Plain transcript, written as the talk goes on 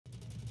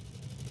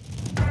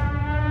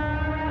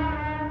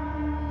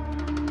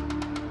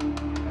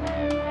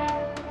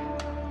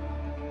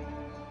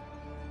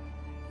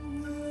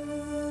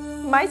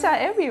mites are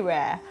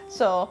everywhere.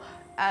 So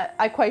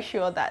I'm quite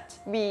sure that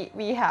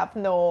we have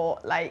no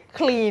like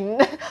clean,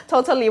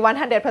 totally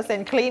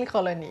 100% clean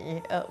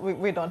colony.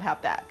 We don't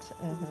have that.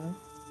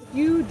 If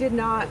you did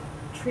not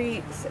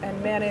treat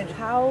and manage,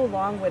 how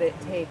long would it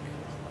take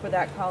for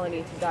that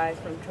colony to die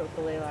from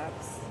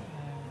Tropilaelaps?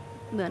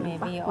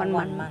 Maybe one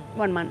month.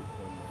 1 month.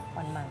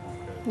 1 month.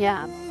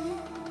 Yeah.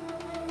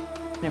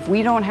 If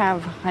we don't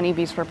have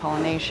honeybees for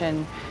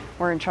pollination,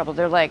 we're in trouble.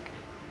 They're like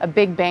a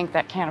big bank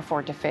that can't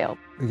afford to fail.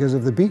 Because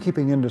if the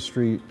beekeeping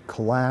industry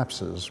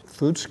collapses,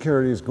 food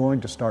security is going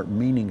to start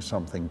meaning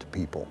something to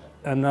people.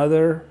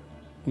 Another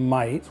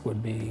mite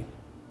would be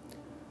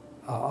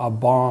a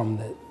bomb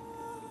that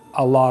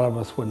a lot of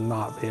us would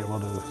not be able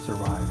to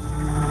survive.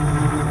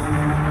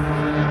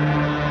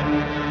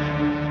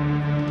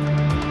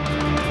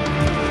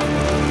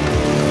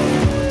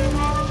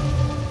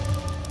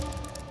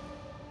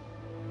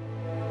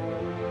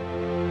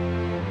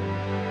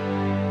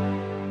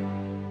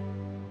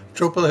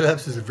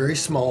 Tropilaelaps is a very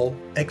small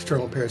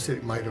external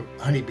parasitic mite of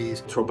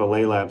honeybees.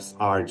 Tropilaelaps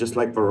are just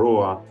like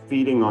Varroa,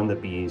 feeding on the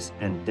bees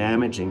and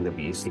damaging the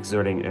bees,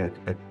 exerting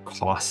a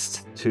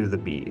cost to the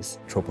bees.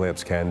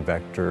 Tropilaelaps can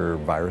vector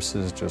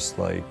viruses just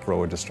like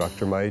Varroa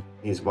destructor mite.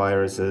 These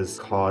viruses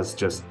cause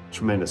just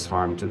tremendous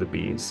harm to the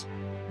bees.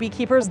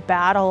 Beekeepers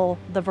battle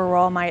the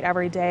Varroa mite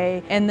every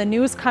day, and the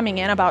news coming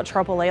in about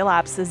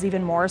Tropilaelaps is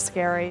even more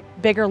scary.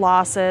 Bigger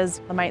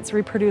losses, the mites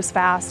reproduce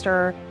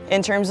faster.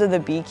 In terms of the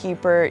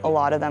beekeeper, a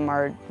lot of them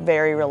are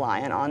very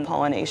reliant on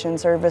pollination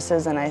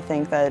services, and I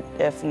think that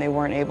if they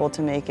weren't able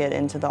to make it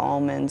into the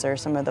almonds or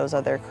some of those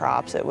other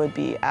crops, it would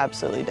be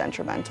absolutely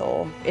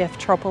detrimental. If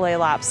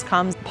Tropilaelaps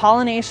comes,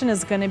 pollination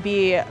is going to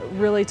be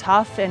really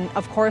tough, and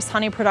of course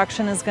honey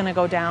production is going to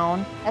go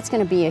down. That's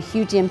going to be a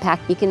huge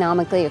impact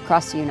economically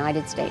across the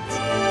United States.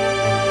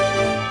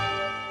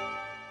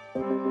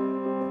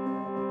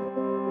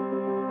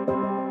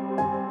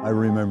 I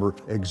remember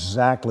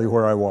exactly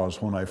where I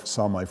was when I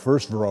saw my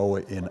first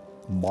Varroa in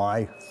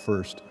my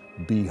first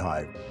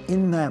beehive.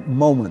 In that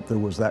moment, there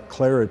was that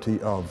clarity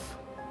of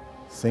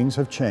things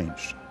have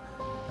changed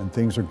and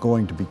things are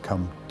going to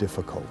become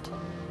difficult,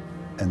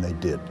 and they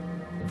did.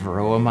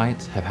 Varroa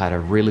mites have had a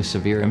really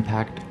severe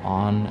impact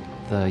on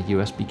the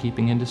US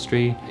beekeeping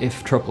industry.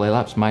 If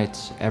Tropilaelaps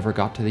mites ever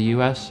got to the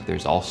US,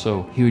 there's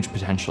also huge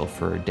potential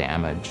for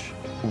damage.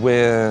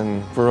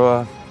 When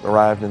Varroa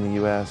arrived in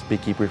the US,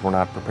 beekeepers were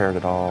not prepared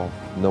at all.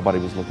 Nobody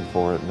was looking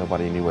for it.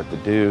 Nobody knew what to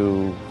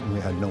do. We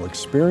had no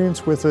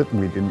experience with it.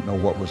 We didn't know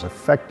what was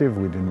effective.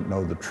 We didn't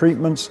know the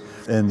treatments.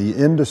 And the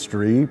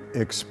industry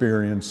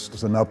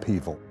experienced an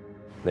upheaval.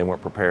 They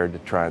weren't prepared to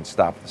try and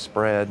stop the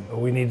spread.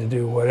 We need to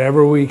do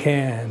whatever we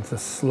can to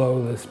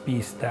slow this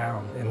beast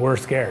down, and we're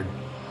scared.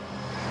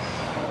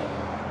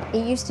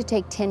 It used to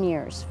take 10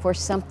 years for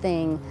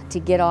something to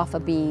get off a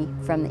bee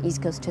from the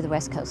East Coast to the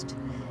West Coast.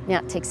 Now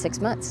it takes 6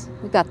 months.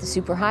 We've got the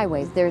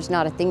superhighways. There's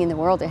not a thing in the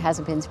world that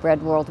hasn't been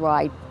spread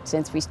worldwide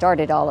since we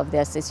started all of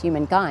this as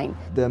humankind.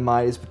 The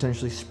mite is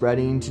potentially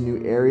spreading to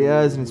new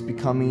areas and it's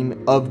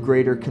becoming of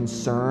greater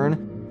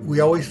concern.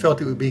 We always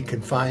felt it would be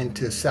confined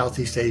to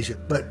Southeast Asia,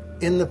 but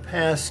in the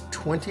past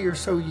 20 or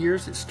so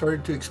years, it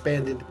started to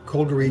expand into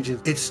colder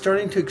regions. It's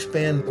starting to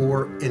expand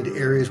more into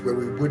areas where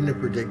we wouldn't have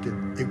predicted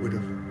it would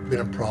have been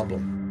a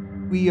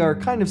problem. We are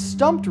kind of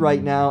stumped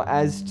right now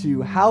as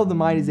to how the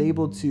mite is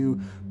able to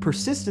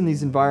persist in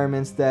these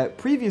environments that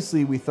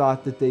previously we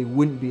thought that they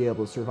wouldn't be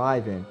able to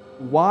survive in.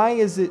 Why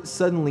is it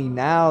suddenly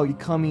now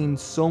becoming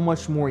so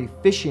much more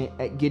efficient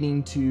at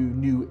getting to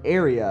new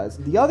areas?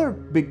 The other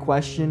big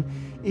question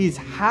is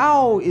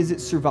how is it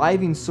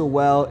surviving so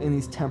well in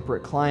these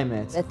temperate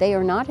climates? That they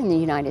are not in the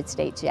United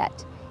States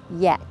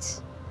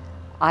yet.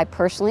 I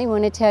personally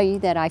want to tell you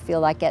that I feel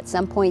like at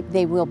some point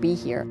they will be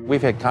here.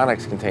 We've had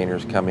Connex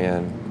containers come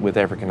in with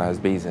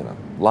Africanized bees in them,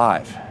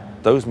 live.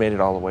 Those made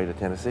it all the way to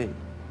Tennessee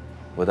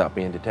without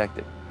being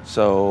detected.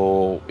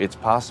 So it's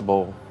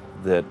possible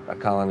that a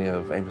colony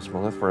of Apis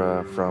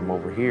mellifera from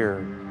over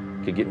here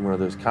could get in one of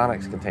those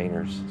Connex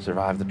containers,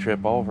 survive the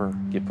trip over,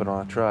 get put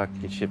on a truck,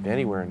 get shipped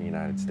anywhere in the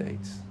United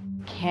States.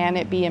 Can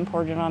it be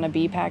imported on a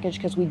bee package?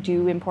 Because we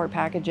do import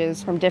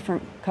packages from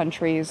different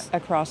countries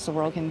across the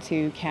world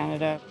into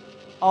Canada.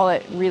 All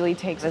it really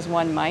takes is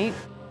one mite.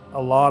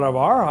 A lot of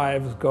our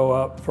hives go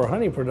up for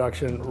honey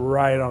production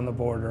right on the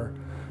border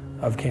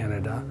of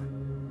Canada.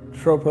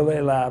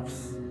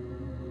 Tropilaelaps,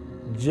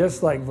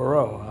 just like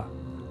Varroa,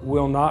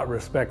 will not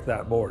respect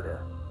that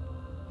border.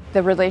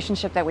 The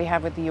relationship that we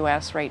have with the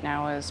US right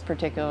now is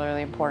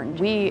particularly important.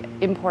 We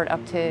import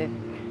up to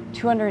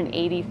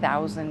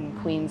 280,000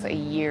 queens a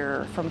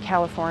year from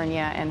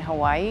California and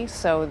Hawaii,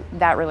 so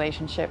that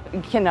relationship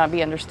cannot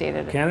be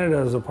understated. Canada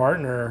is a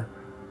partner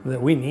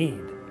that we need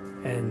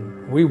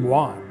and we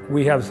want.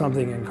 We have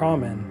something in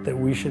common that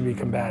we should be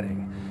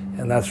combating,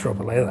 and that's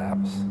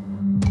Tropilaelaps.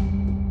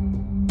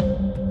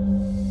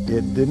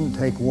 It didn't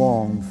take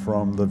long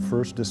from the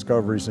first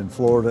discoveries in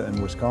Florida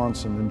and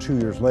Wisconsin, and 2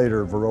 years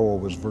later, Varroa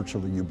was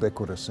virtually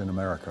ubiquitous in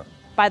America.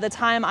 By the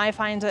time I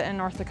find it in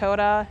North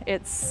Dakota,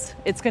 it's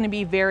going to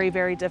be very,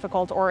 very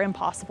difficult or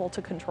impossible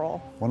to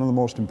control. One of the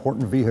most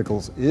important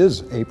vehicles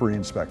is apiary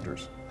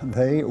inspectors.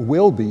 They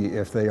will be,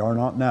 if they are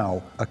not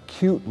now,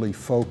 acutely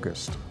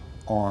focused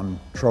on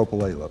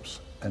Tropilaelaps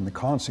and the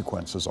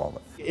consequences of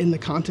it. In the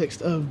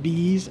context of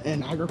bees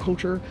and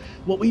agriculture,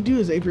 what we do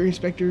as apiary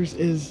inspectors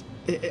is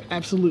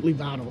absolutely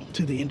vital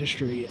to the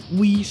industry.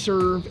 We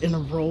serve in a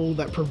role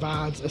that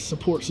provides a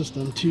support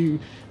system to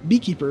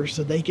beekeepers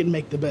so they can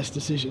make the best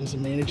decisions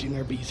in managing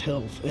their bees'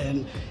 health.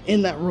 And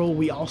in that role,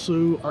 we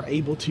also are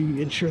able to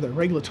ensure that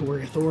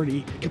regulatory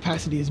authority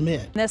capacity is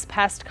met. This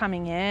pest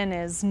coming in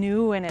is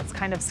new and it's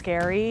kind of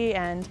scary,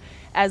 and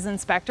as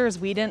inspectors,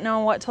 we didn't know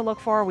what to look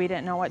for, we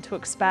didn't know what to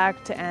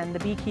expect, and the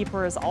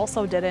beekeepers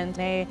also didn't.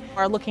 They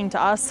are looking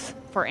to us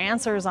for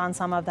answers on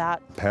some of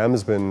that. Pam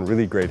has been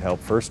really great help,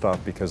 first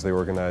off because they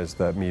organized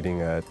that meeting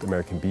at the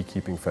American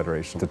Beekeeping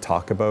Federation to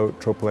talk about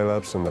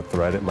Tropilaelaps and the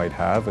threat it might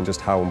have and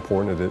just how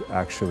important it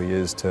actually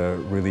is to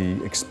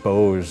really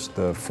expose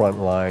the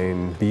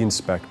frontline bee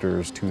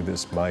inspectors to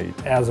this mite.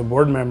 As a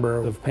board member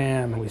of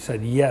PAM, we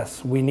said,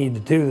 yes, we need to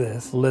do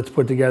this. Let's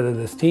put together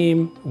this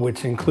team,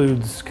 which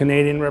includes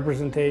Canadian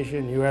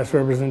representation, US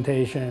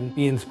representation,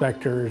 bee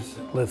inspectors.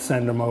 Let's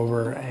send them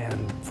over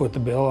and foot the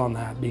bill on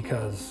that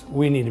because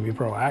we need to be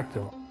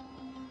proactive.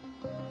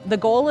 The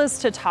goal is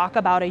to talk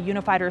about a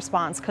unified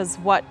response, because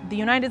what the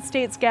United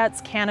States gets,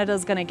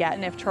 Canada's going to get.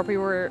 And if Tropi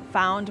were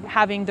found,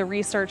 having the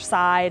research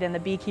side and the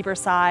beekeeper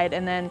side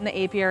and then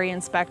the apiary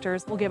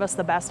inspectors will give us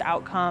the best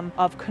outcome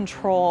of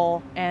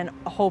control and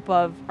hope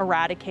of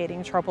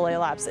eradicating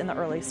Tropilaelaps in the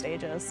early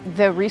stages.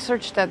 The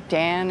research that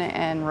Dan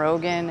and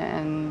Rogan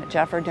and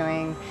Jeff are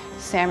doing,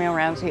 Samuel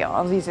Ramsey,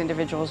 all these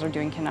individuals are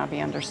doing cannot be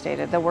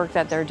understated. The work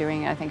that they're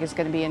doing, I think, is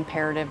going to be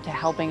imperative to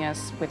helping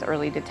us with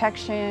early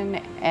detection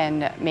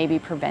and maybe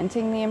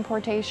preventing the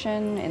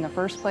importation in the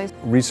first place.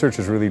 Research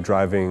is really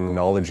driving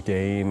knowledge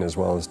gain as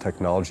well as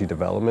technology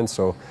development,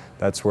 so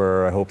that's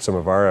where I hope some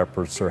of our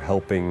efforts are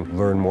helping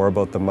learn more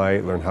about the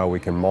mite, learn how we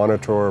can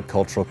monitor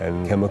cultural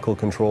and chemical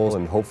control,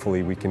 and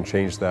hopefully we can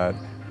change that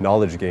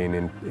knowledge gain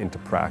into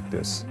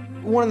practice.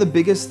 One of the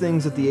biggest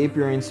things that the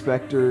apiary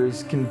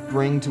inspectors can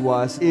bring to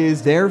us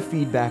is their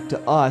feedback to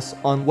us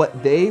on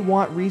what they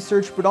want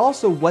researched, but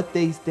also what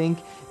they think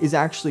is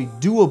actually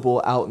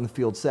doable out in the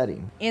field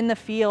setting. In the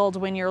field,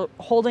 when you're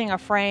holding a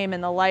frame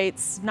and the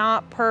light's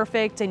not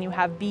perfect and you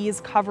have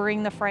bees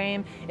covering the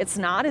frame, it's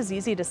not as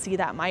easy to see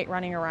that mite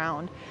running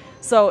around.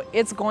 So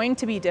it's going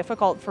to be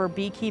difficult for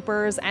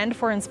beekeepers and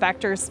for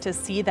inspectors to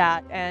see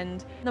that.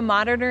 And the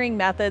monitoring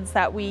methods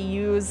that we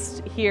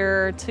used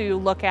here to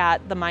look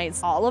at the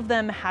mites, all of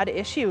them had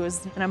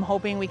issues. And I'm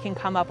hoping we can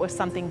come up with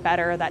something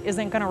better that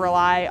isn't going to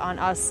rely on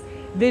us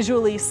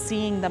visually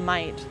seeing the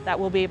mite, that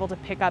we'll be able to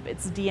pick up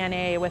its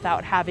DNA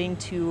without having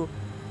to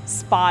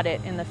spot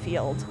it in the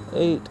field.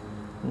 8,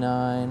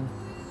 9,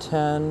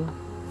 10.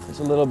 There's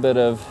a little bit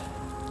of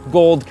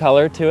gold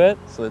color to it,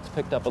 so it's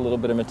picked up a little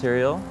bit of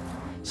material.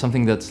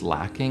 Something that's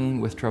lacking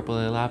with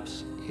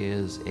Tropilaelaps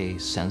is a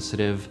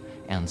sensitive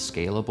and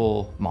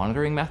scalable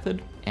monitoring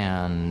method,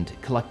 and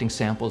collecting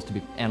samples to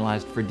be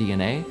analyzed for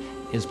DNA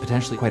is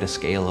potentially quite a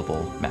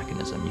scalable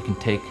mechanism. You can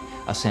take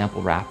a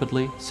sample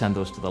rapidly, send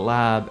those to the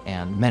lab,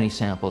 and many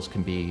samples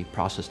can be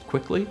processed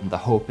quickly. The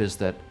hope is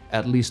that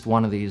at least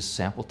one of these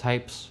sample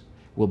types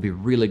will be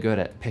really good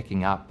at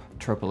picking up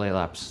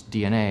Tropilaelaps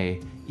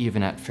DNA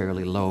even at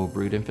fairly low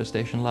brood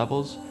infestation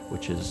levels,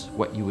 which is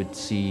what you would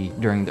see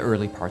during the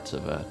early parts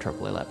of a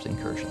Tropilaelaps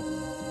incursion.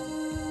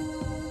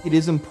 It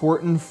is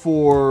important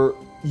for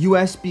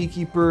US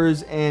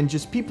beekeepers and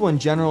just people in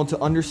general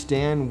to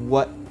understand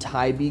what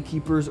Thai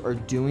beekeepers are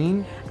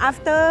doing.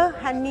 After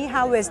honey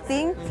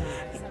harvesting,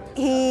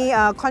 he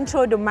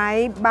controlled the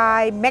mite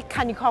by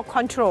mechanical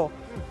control.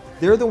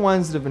 They're the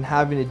ones that have been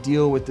having to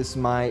deal with this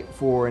mite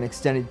for an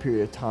extended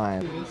period of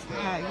time.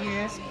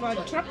 Yes, for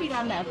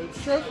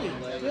Tropilaelaps Trophy.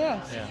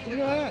 Yes.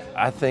 Yeah.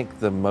 I think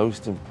the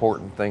most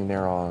important thing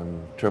there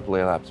on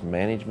Tropilaelaps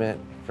management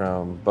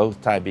from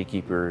both Thai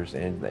beekeepers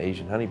and the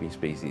Asian honeybee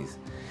species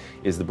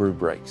is the brood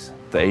breaks.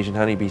 The Asian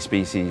honeybee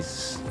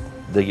species,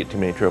 they get too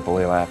many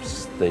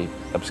Tropilaelaps, they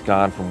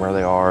abscond from where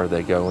they are,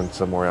 they go in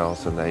somewhere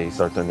else and they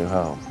start their new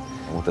home.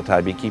 And with the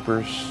Thai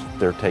beekeepers,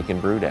 they're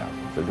taking brood out.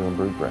 They're doing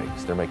brood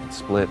breaks, they're making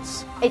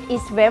splits. It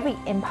is very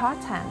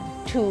important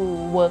to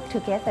work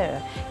together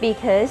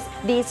because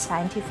this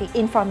scientific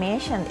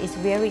information is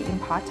very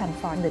important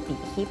for the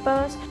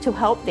beekeepers to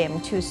help them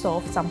to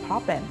solve some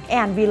problem.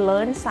 And we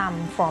learn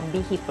some from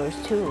beekeepers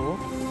too.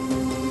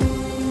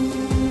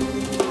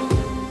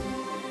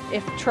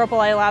 If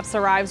Tropilaelaps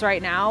arrives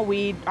right now,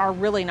 we are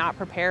really not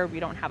prepared. We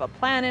don't have a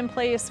plan in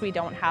place. We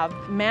don't have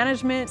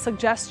management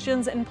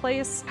suggestions in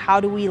place. How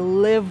do we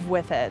live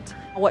with it?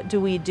 What do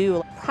we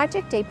do?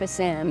 Project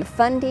APSM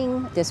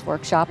funding this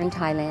workshop in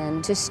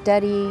Thailand to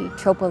study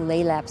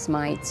Tropilaelaps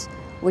mites,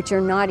 which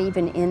are not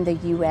even in the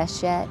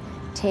US yet,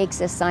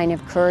 takes a sign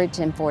of courage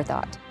and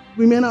forethought.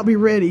 We may not be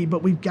ready,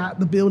 but we've got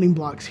the building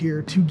blocks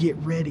here to get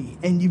ready.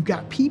 And you've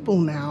got people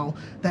now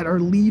that are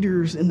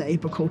leaders in the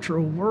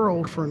apicultural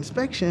world for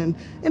inspection,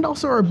 and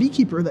also our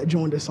beekeeper that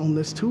joined us on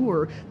this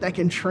tour that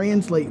can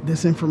translate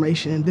this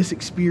information, this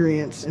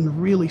experience, and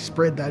really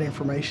spread that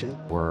information.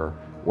 We're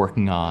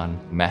working on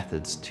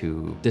methods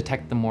to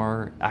detect them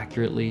more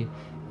accurately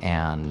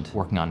and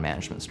working on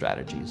management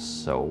strategies.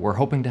 So we're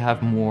hoping to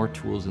have more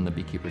tools in the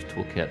Beekeepers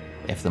Toolkit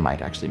if the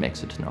mite actually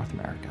makes it to North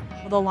America.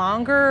 The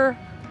longer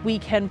we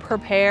can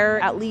prepare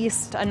at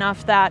least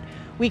enough that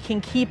we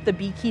can keep the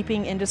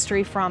beekeeping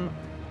industry from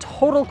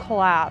total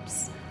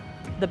collapse,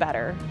 the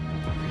better.